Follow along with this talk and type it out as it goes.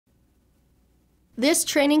This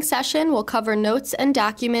training session will cover notes and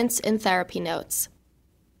documents in TherapyNotes.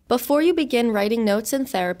 Before you begin writing notes in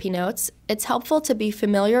TherapyNotes, it's helpful to be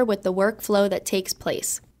familiar with the workflow that takes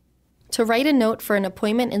place. To write a note for an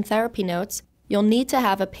appointment in TherapyNotes, you'll need to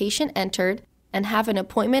have a patient entered and have an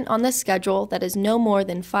appointment on the schedule that is no more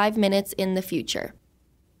than 5 minutes in the future.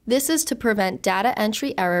 This is to prevent data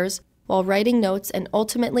entry errors while writing notes and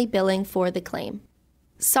ultimately billing for the claim.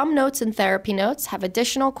 Some notes in TherapyNotes have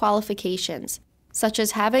additional qualifications, such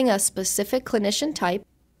as having a specific clinician type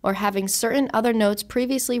or having certain other notes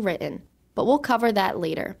previously written, but we'll cover that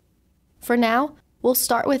later. For now, we'll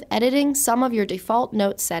start with editing some of your default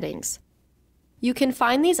note settings. You can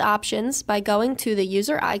find these options by going to the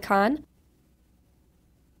user icon,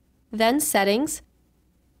 then Settings,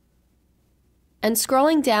 and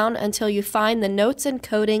scrolling down until you find the Notes and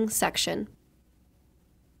Coding section.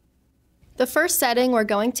 The first setting we're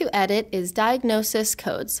going to edit is Diagnosis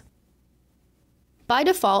Codes. By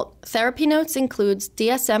default, TherapyNotes includes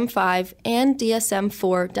DSM-5 and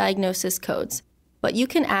DSM-4 diagnosis codes, but you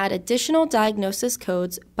can add additional diagnosis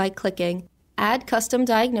codes by clicking Add Custom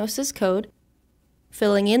Diagnosis Code,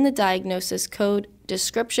 filling in the diagnosis code,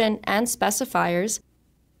 description, and specifiers,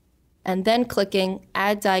 and then clicking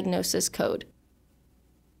Add Diagnosis Code.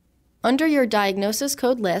 Under your diagnosis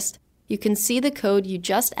code list, you can see the code you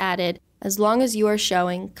just added as long as you are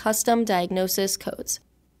showing Custom Diagnosis Codes.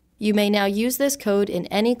 You may now use this code in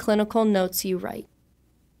any clinical notes you write.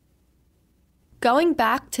 Going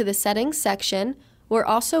back to the Settings section, we're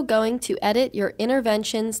also going to edit your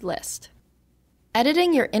interventions list.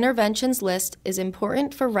 Editing your interventions list is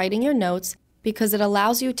important for writing your notes because it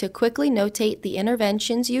allows you to quickly notate the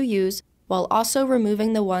interventions you use while also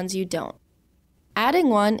removing the ones you don't. Adding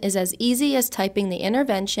one is as easy as typing the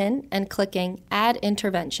intervention and clicking Add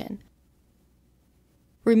Intervention.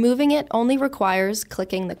 Removing it only requires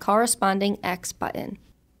clicking the corresponding X button.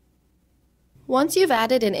 Once you've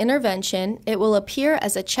added an intervention, it will appear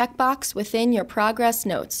as a checkbox within your progress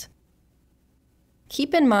notes.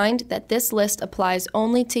 Keep in mind that this list applies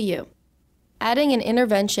only to you. Adding an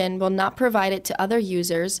intervention will not provide it to other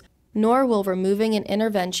users, nor will removing an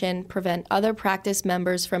intervention prevent other practice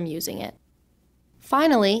members from using it.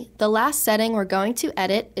 Finally, the last setting we're going to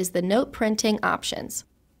edit is the note printing options.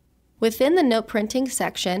 Within the note printing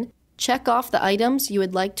section, check off the items you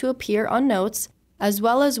would like to appear on notes, as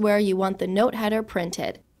well as where you want the note header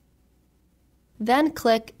printed. Then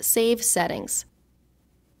click Save Settings.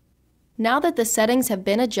 Now that the settings have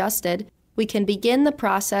been adjusted, we can begin the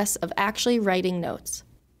process of actually writing notes.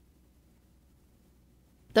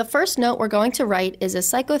 The first note we're going to write is a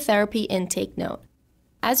psychotherapy intake note.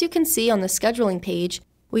 As you can see on the scheduling page,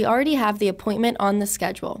 we already have the appointment on the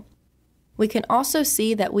schedule. We can also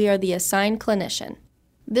see that we are the assigned clinician.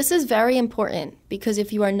 This is very important because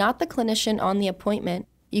if you are not the clinician on the appointment,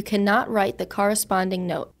 you cannot write the corresponding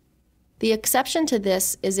note. The exception to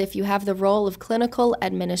this is if you have the role of clinical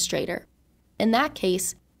administrator. In that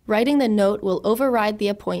case, writing the note will override the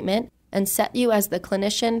appointment and set you as the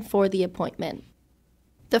clinician for the appointment.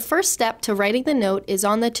 The first step to writing the note is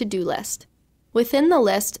on the to-do list. Within the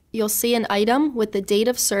list, you'll see an item with the date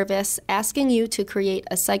of service asking you to create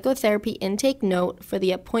a psychotherapy intake note for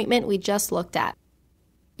the appointment we just looked at.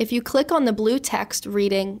 If you click on the blue text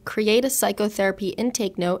reading Create a Psychotherapy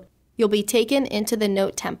Intake Note, you'll be taken into the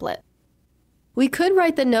note template. We could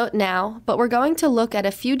write the note now, but we're going to look at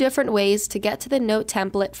a few different ways to get to the note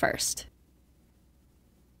template first.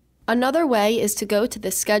 Another way is to go to the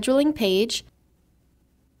scheduling page,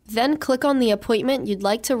 then click on the appointment you'd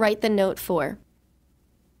like to write the note for.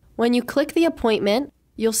 When you click the appointment,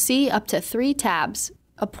 you'll see up to 3 tabs: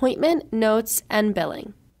 Appointment, Notes, and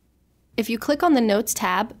Billing. If you click on the Notes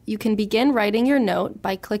tab, you can begin writing your note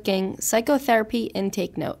by clicking Psychotherapy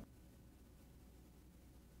Intake Note.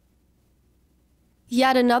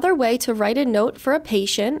 Yet another way to write a note for a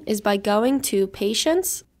patient is by going to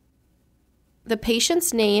Patients, the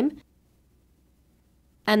patient's name,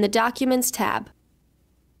 and the Documents tab.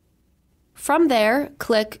 From there,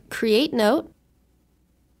 click Create Note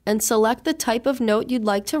and select the type of note you'd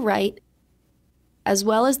like to write, as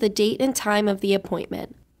well as the date and time of the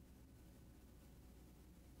appointment.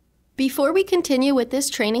 Before we continue with this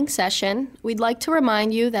training session, we'd like to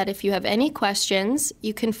remind you that if you have any questions,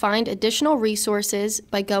 you can find additional resources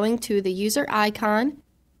by going to the user icon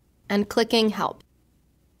and clicking Help.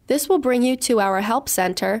 This will bring you to our Help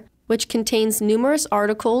Center, which contains numerous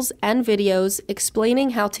articles and videos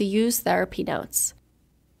explaining how to use TherapyNotes.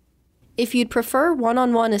 If you'd prefer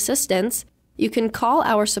one-on-one assistance, you can call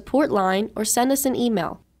our support line or send us an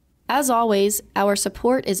email. As always, our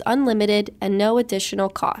support is unlimited and no additional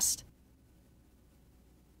cost.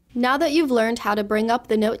 Now that you've learned how to bring up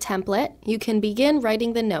the note template, you can begin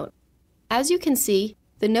writing the note. As you can see,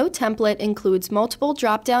 the note template includes multiple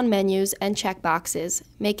drop-down menus and checkboxes,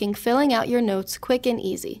 making filling out your notes quick and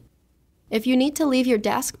easy. If you need to leave your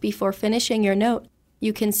desk before finishing your note,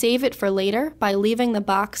 you can save it for later by leaving the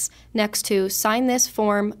box next to Sign this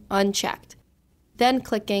form unchecked, then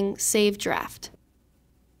clicking Save Draft.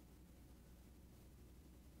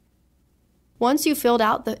 Once you've filled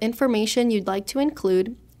out the information you'd like to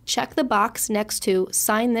include, check the box next to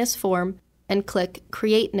Sign this form and click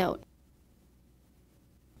Create Note.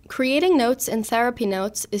 Creating notes in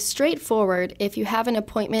TherapyNotes is straightforward if you have an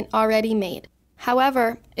appointment already made.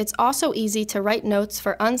 However, it's also easy to write notes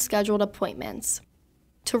for unscheduled appointments.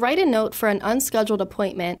 To write a note for an unscheduled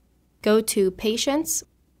appointment, go to Patients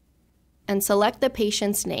and select the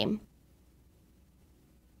patient's name.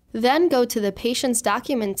 Then go to the Patient's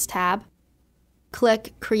Documents tab,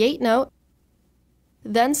 click Create Note,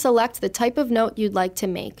 then select the type of note you'd like to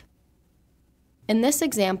make. In this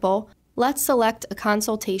example, let's select a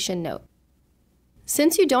consultation note.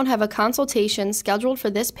 Since you don't have a consultation scheduled for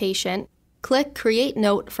this patient, click Create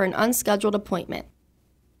Note for an unscheduled appointment.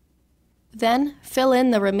 Then fill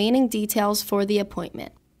in the remaining details for the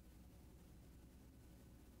appointment.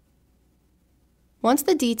 Once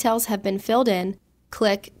the details have been filled in,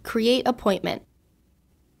 click Create Appointment.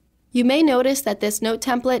 You may notice that this note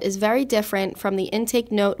template is very different from the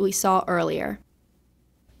intake note we saw earlier.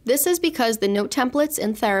 This is because the note templates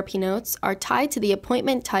in TherapyNotes are tied to the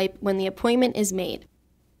appointment type when the appointment is made.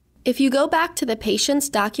 If you go back to the Patient's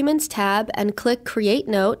Documents tab and click Create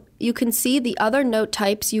Note, you can see the other note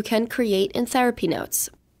types you can create in TherapyNotes.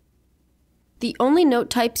 The only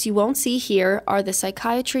note types you won't see here are the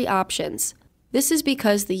psychiatry options. This is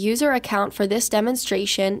because the user account for this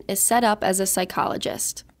demonstration is set up as a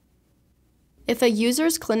psychologist. If a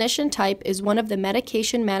user's clinician type is one of the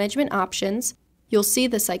medication management options, you'll see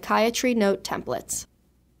the psychiatry note templates.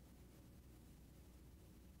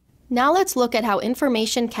 Now let's look at how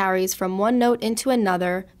information carries from one note into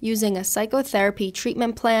another using a psychotherapy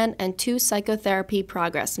treatment plan and 2 psychotherapy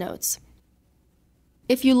progress notes.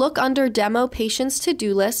 If you look under Demo Patient's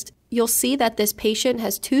To-Do List, you'll see that this patient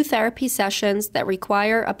has 2 therapy sessions that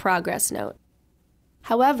require a progress note.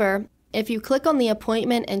 However, if you click on the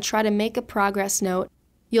appointment and try to make a progress note,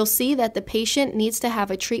 you'll see that the patient needs to have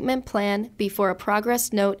a treatment plan before a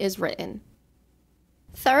progress note is written.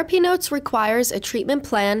 TherapyNotes requires a treatment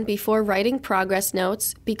plan before writing progress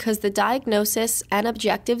notes because the diagnosis and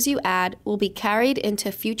objectives you add will be carried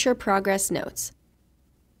into future progress notes.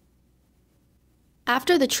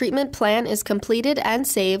 After the treatment plan is completed and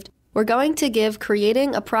saved, we're going to give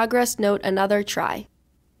creating a progress note another try.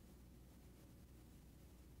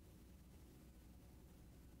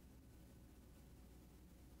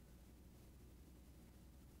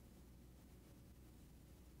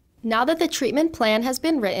 Now that the treatment plan has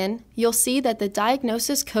been written, you'll see that the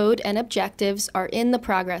diagnosis code and objectives are in the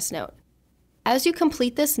progress note. As you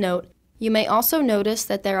complete this note, you may also notice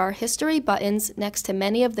that there are history buttons next to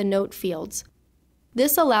many of the note fields.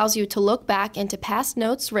 This allows you to look back into past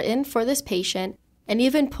notes written for this patient and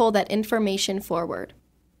even pull that information forward.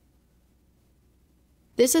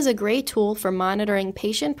 This is a great tool for monitoring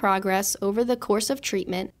patient progress over the course of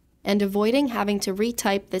treatment and avoiding having to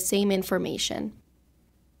retype the same information.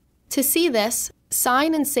 To see this,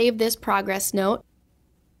 sign and save this progress note,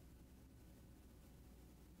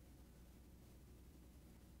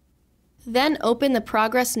 then open the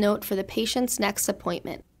progress note for the patient's next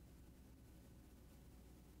appointment.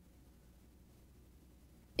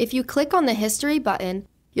 If you click on the History button,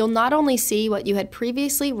 you'll not only see what you had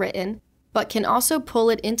previously written, but can also pull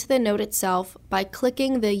it into the note itself by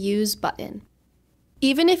clicking the Use button.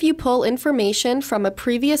 Even if you pull information from a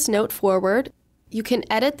previous note forward, you can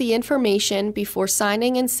edit the information before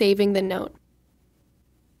signing and saving the note.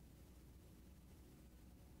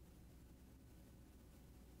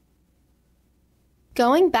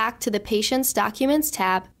 Going back to the Patient's Documents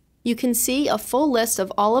tab, you can see a full list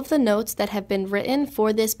of all of the notes that have been written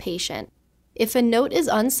for this patient. If a note is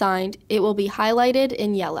unsigned, it will be highlighted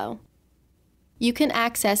in yellow. You can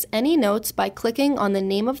access any notes by clicking on the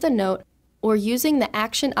name of the note or using the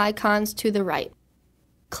action icons to the right.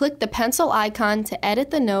 Click the pencil icon to edit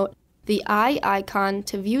the note, the eye icon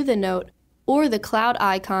to view the note, or the cloud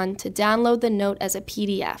icon to download the note as a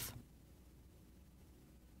PDF.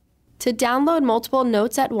 To download multiple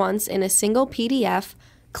notes at once in a single PDF,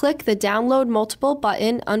 click the Download Multiple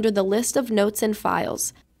button under the list of notes and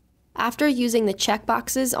files. After using the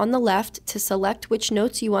checkboxes on the left to select which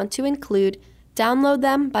notes you want to include, download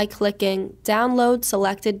them by clicking Download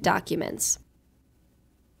Selected Documents.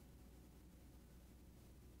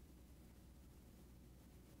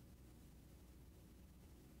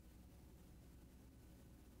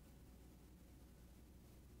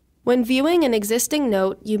 When viewing an existing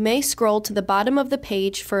note, you may scroll to the bottom of the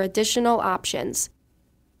page for additional options.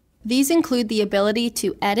 These include the ability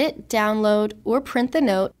to edit, download, or print the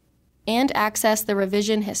note, and access the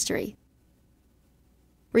revision history.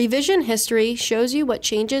 Revision history shows you what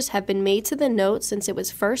changes have been made to the note since it was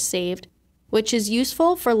first saved, which is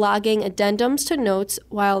useful for logging addendums to notes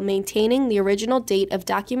while maintaining the original date of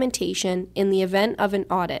documentation in the event of an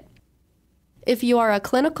audit. If you are a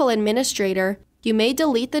clinical administrator, you may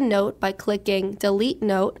delete the note by clicking Delete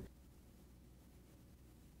Note,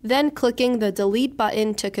 then clicking the Delete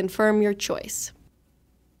button to confirm your choice.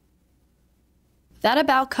 That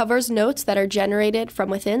about covers notes that are generated from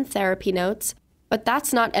within TherapyNotes, but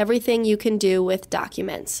that's not everything you can do with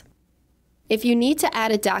documents. If you need to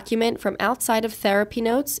add a document from outside of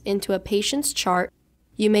TherapyNotes into a patient's chart,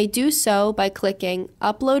 you may do so by clicking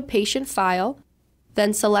Upload Patient File,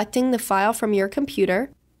 then selecting the file from your computer,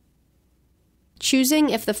 choosing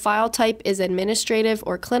if the file type is administrative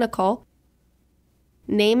or clinical,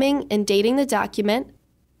 naming and dating the document,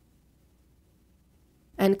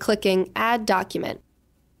 and clicking Add Document.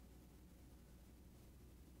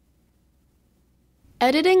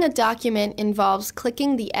 Editing a document involves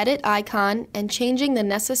clicking the edit icon and changing the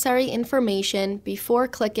necessary information before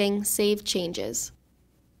clicking Save Changes.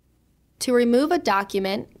 To remove a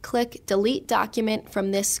document, click Delete Document from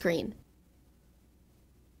this screen.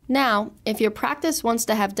 Now, if your practice wants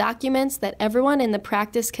to have documents that everyone in the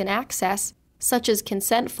practice can access, such as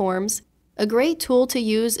consent forms, a great tool to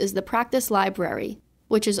use is the Practice Library,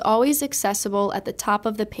 which is always accessible at the top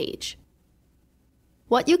of the page.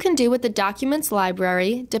 What you can do with the Documents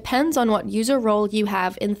Library depends on what user role you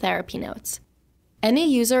have in TherapyNotes. Any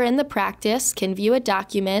user in the practice can view a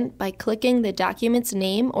document by clicking the document's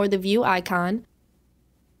name or the view icon,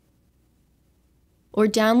 or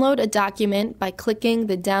download a document by clicking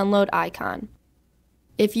the download icon.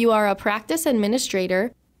 If you are a practice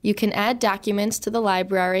administrator, you can add documents to the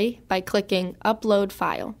library by clicking Upload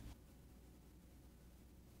File.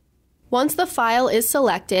 Once the file is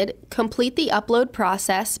selected, complete the upload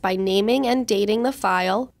process by naming and dating the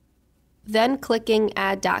file, then clicking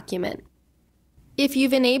Add Document. If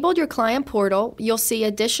you've enabled your client portal, you'll see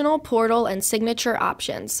additional portal and signature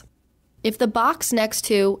options. If the box next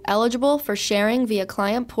to Eligible for Sharing via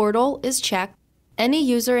Client Portal is checked, any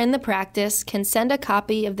user in the practice can send a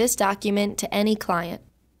copy of this document to any client.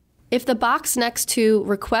 If the box next to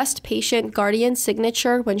Request Patient Guardian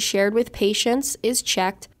Signature when shared with patients is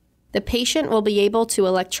checked, the patient will be able to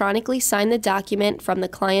electronically sign the document from the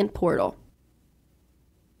client portal.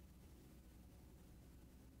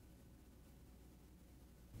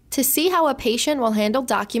 To see how a patient will handle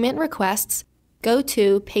document requests, go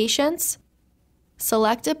to Patients,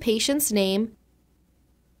 select a patient's name,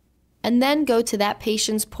 and then go to that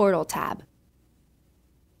patient's portal tab.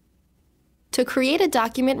 To create a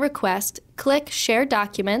document request, click Share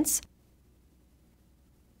Documents,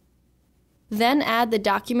 then add the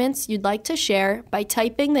documents you'd like to share by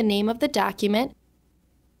typing the name of the document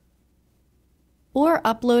or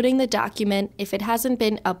uploading the document if it hasn't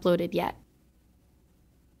been uploaded yet.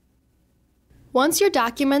 Once your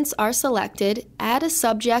documents are selected, add a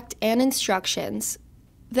subject and instructions,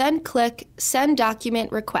 then click Send Document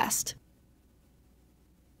Request.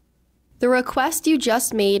 The request you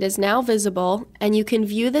just made is now visible, and you can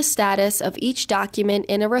view the status of each document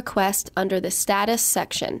in a request under the Status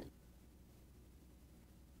section.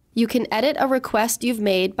 You can edit a request you've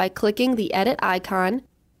made by clicking the Edit icon,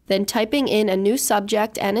 then typing in a new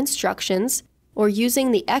subject and instructions, or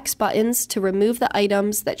using the X buttons to remove the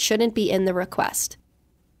items that shouldn't be in the request.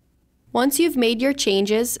 Once you've made your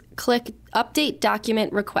changes, click Update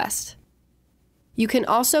Document Request. You can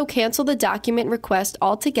also cancel the document request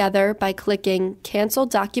altogether by clicking Cancel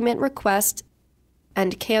Document Request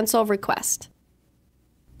and Cancel Request.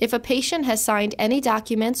 If a patient has signed any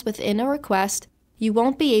documents within a request, you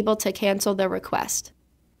won't be able to cancel the request.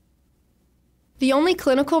 The only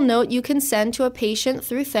clinical note you can send to a patient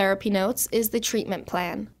through TherapyNotes is the treatment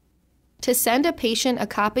plan. To send a patient a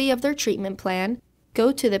copy of their treatment plan,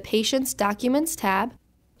 go to the Patient's Documents tab,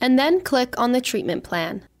 and then click on the treatment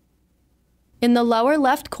plan. In the lower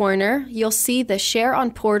left corner, you'll see the Share on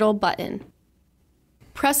Portal button.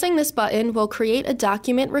 Pressing this button will create a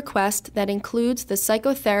document request that includes the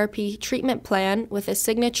psychotherapy treatment plan with a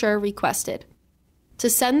signature requested. To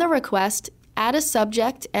send the request, add a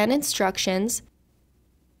subject and instructions,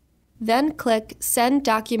 then click Send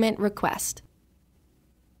Document Request.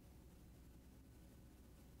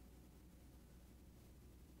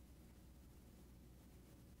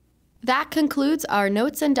 That concludes our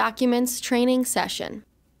Notes and Documents training session.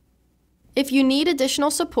 If you need additional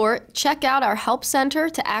support, check out our Help Center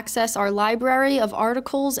to access our library of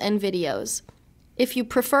articles and videos. If you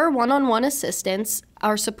prefer one-on-one assistance,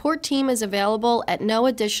 our support team is available at no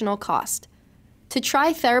additional cost. To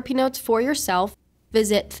try TherapyNotes for yourself,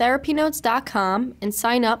 visit therapynotes.com and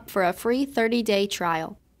sign up for a free 30-day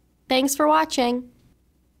trial. Thanks for watching!